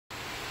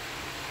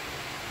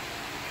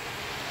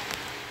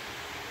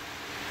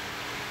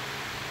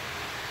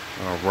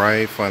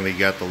Alright, finally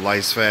got the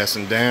lights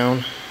fastened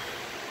down.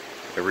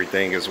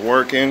 Everything is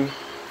working.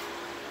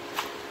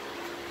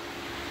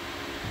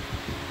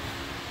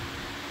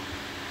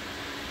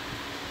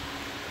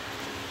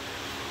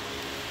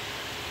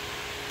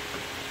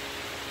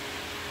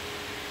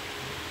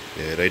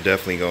 Yeah, they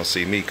definitely gonna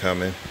see me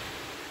coming.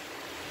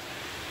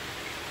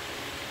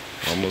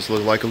 Almost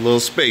look like a little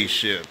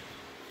spaceship.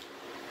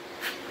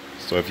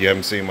 So if you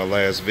haven't seen my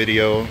last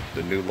video,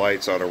 the new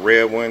lights are the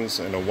red ones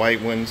and the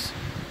white ones.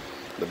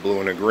 The blue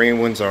and the green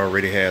ones I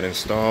already had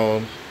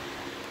installed.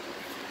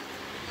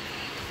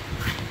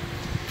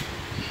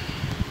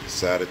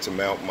 Decided to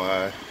mount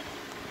my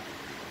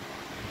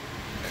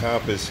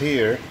compass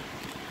here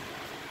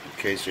in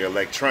case your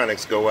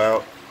electronics go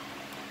out.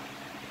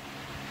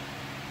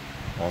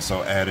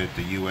 Also added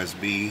the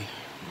USB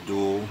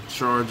dual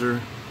charger.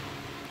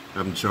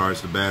 Haven't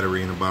charged the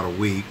battery in about a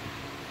week,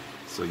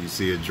 so you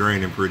see it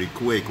draining pretty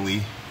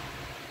quickly.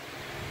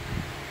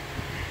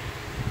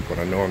 But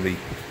I normally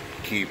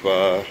keep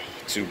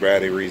 2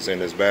 batteries in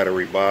this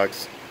battery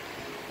box,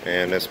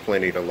 and that's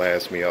plenty to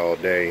last me all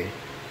day.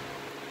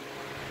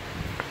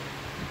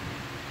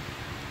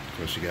 Of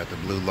course, you got the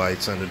blue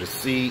lights under the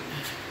seat,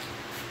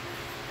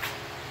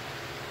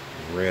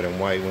 red and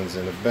white ones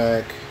in the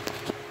back.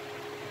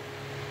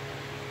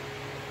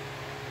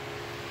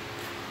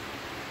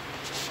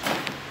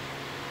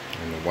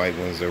 And the white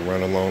ones that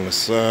run along the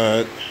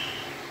side.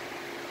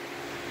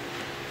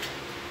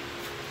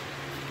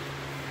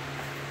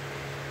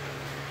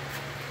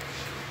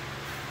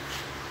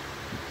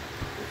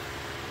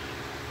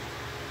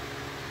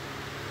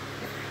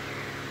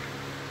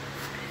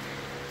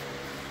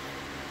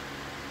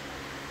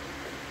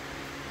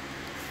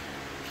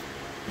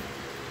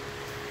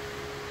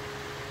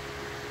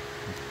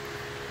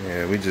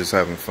 Yeah, we just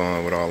having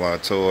fun with all our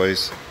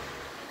toys.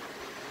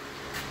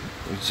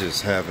 We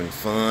just having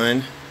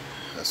fun.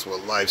 That's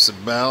what life's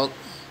about.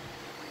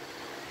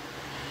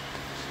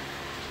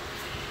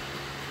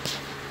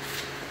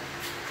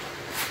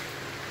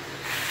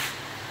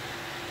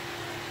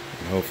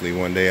 And hopefully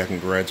one day I can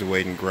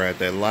graduate and grab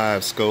that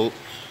live scope.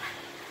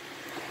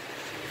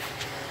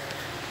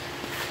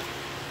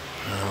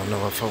 I don't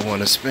know if I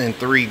want to spend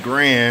 $3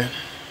 grand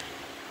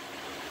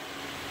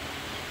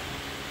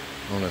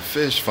on a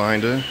fish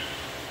finder,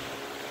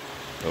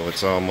 though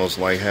it's almost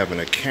like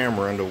having a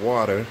camera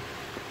underwater.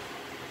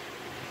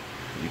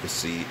 You can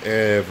see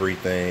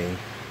everything.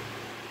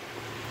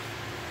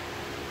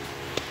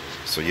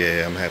 So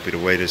yeah, I'm happy the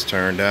way this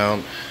turned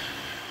out.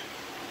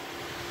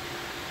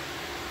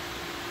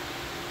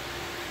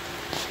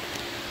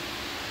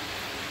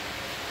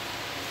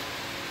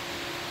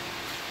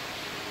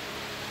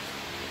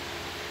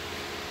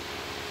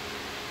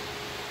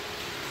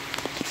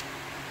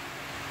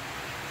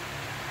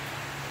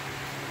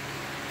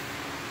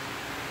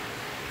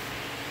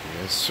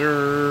 Yes,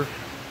 sir.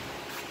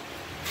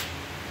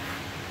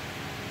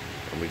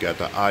 And we got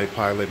the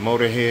iPilot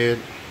motor head.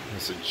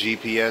 It's a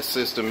GPS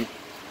system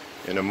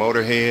in the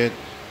motor head.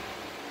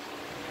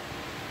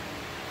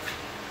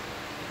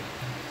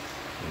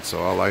 And so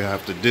all I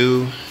have to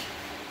do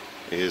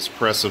is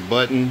press a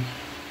button.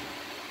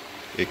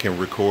 It can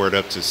record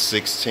up to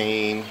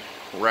 16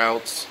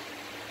 routes,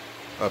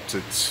 up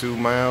to 2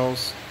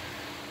 miles.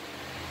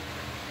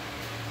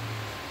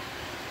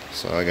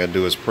 So all I gotta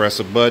do is press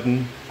a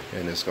button,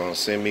 and it's gonna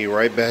send me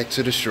right back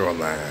to the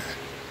shoreline.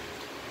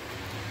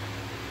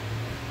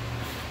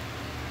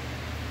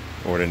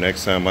 Or the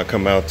next time I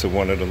come out to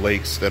one of the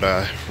lakes that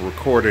I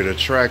recorded a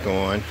track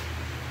on,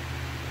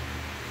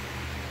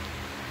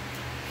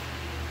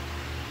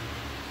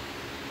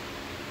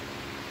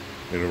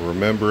 it'll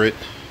remember it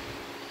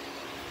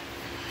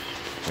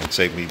and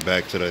take me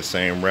back to that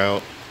same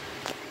route.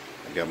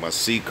 I got my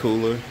sea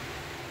cooler.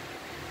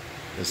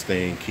 This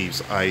thing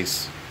keeps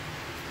ice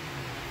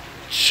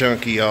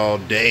chunky all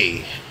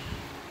day.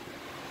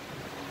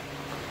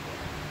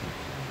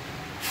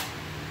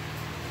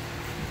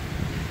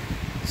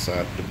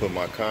 Decided to put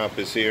my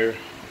compass here in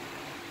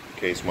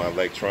case my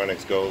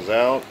electronics goes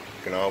out.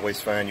 You can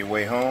always find your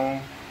way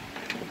home.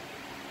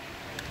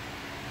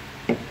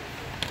 Got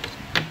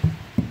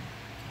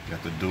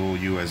the dual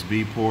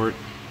USB port.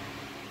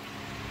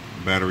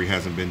 The battery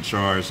hasn't been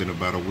charged in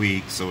about a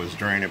week, so it's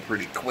draining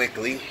pretty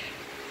quickly.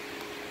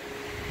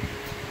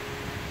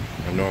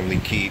 I normally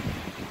keep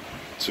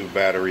 2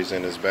 batteries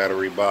in this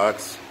battery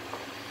box,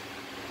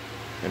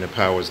 and it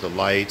powers the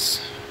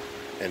lights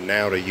and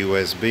now the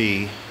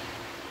USB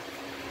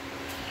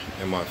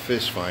and my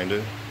fish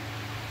finder.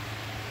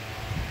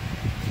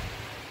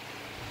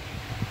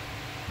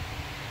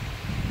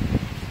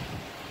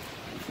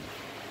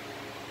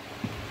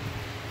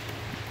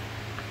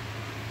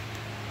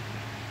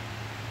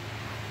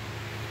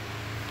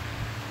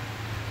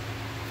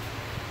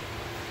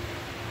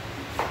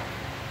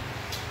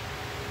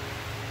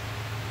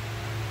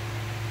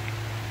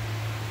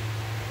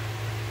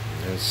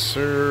 Yes,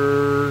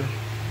 sir.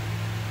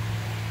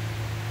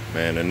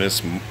 Man, and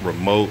this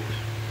remote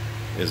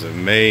is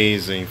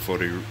amazing for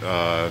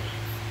the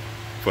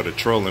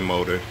trolling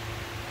motor.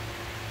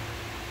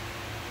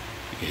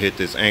 You You hit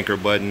this anchor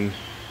button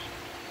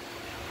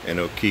and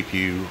it'll keep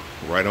you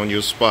right on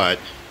your spot,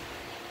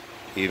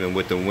 even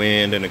with the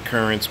wind and the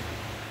currents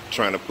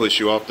trying to push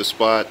you off the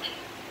spot.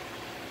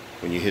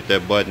 When you hit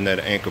that button, that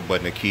anchor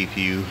button, to keep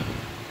you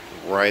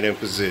right in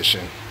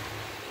position.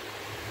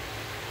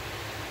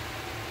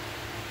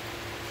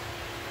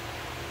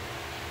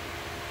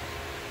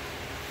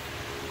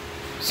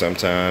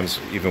 Sometimes,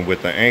 even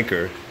with the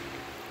anchor,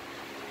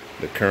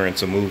 the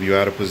currents will move you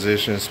out of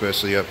position,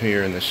 especially up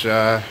here in the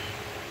Chi.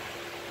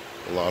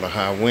 A lot of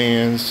high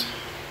winds.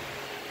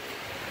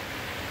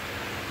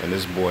 And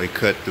this boy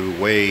cut through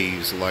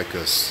waves like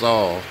a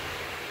saw.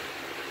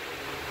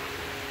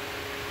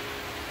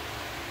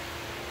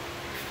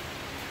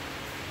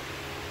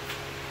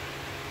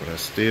 But I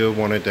still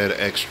wanted that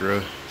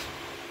extra.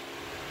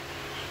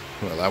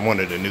 Well, I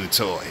wanted a new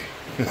toy.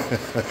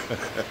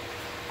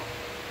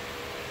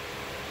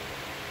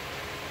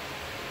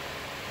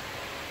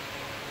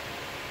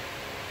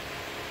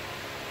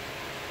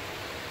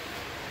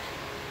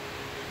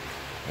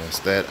 That's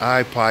that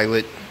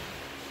iPilot.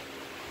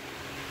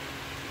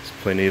 There's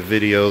plenty of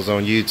videos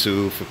on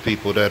YouTube for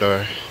people that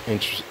are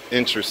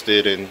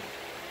interested in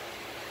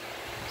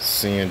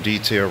seeing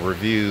detailed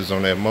reviews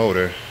on that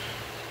motor.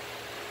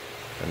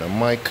 And I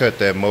might cut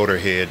that motor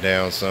head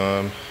down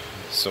some,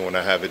 so when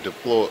I have it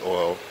deployed,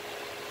 or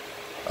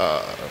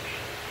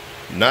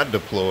not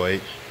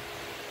deployed,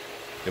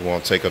 it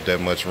won't take up that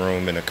much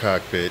room in the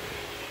cockpit.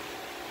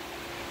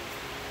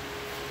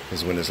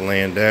 Because when it's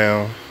laying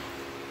down,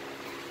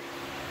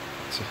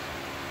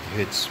 it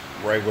hits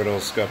right where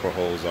those scupper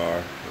holes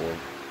are, or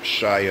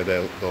shy of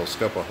those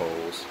scupper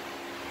holes.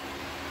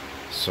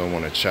 So I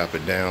want to chop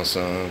it down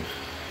some.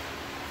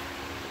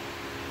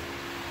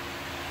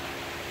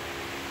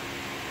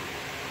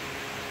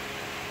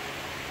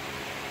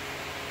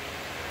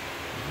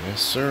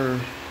 Yes, sir.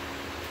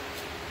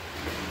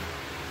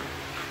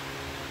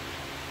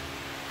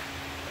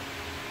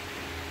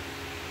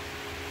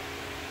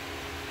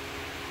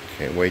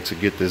 Can't wait to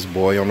get this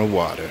boy on the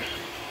water.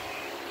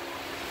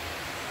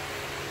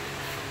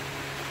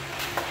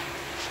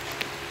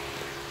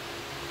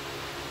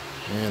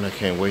 And I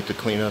can't wait to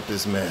clean up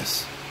this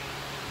mess.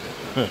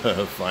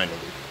 Finally.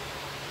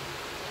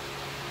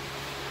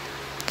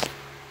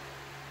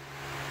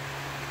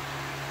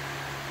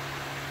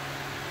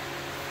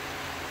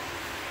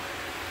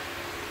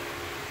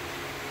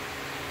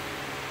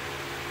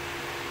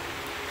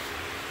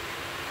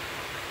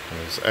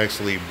 It's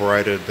actually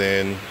brighter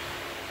than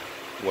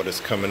what is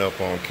coming up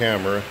on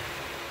camera.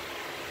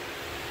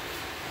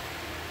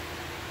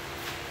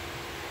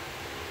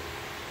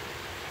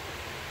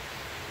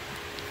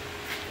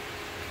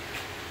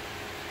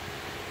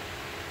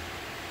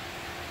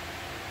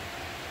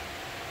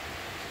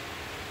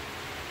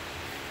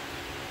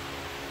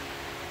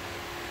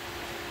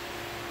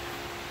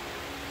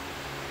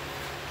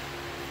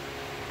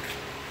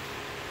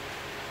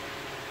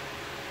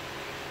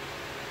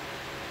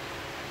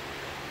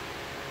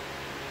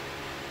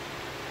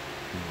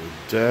 You will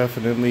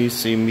definitely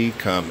see me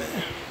coming.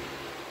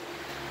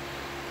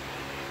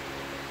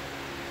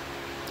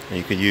 And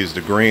you can use the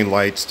green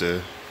lights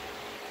to,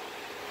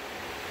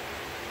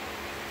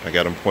 I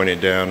got them pointed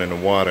down in the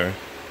water,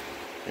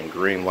 and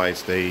green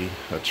lights, they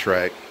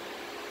attract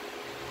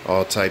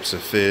all types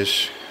of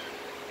fish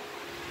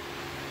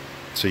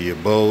to your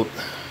boat.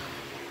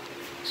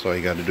 So all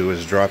you got to do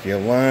is drop your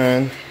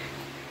line.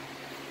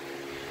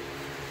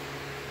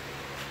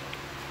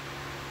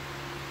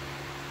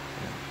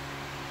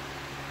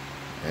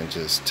 And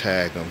just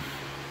tag them.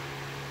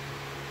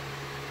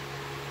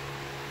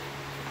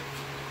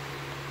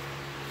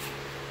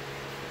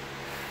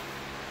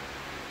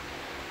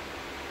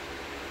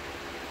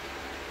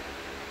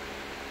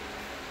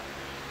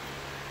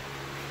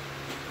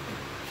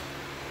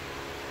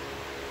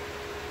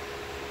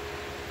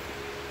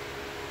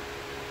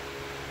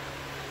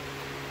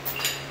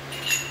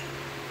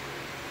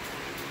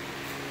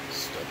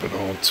 Stepping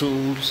on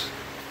tools.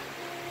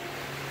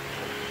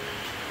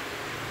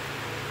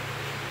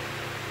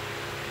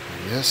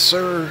 Yes,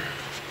 sir.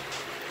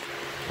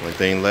 Only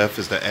thing left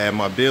is to add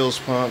my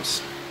bilge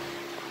pumps,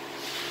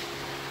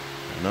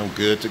 and I'm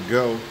good to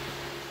go.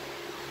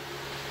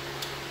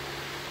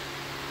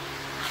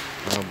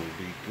 I will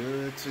be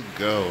good to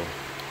go.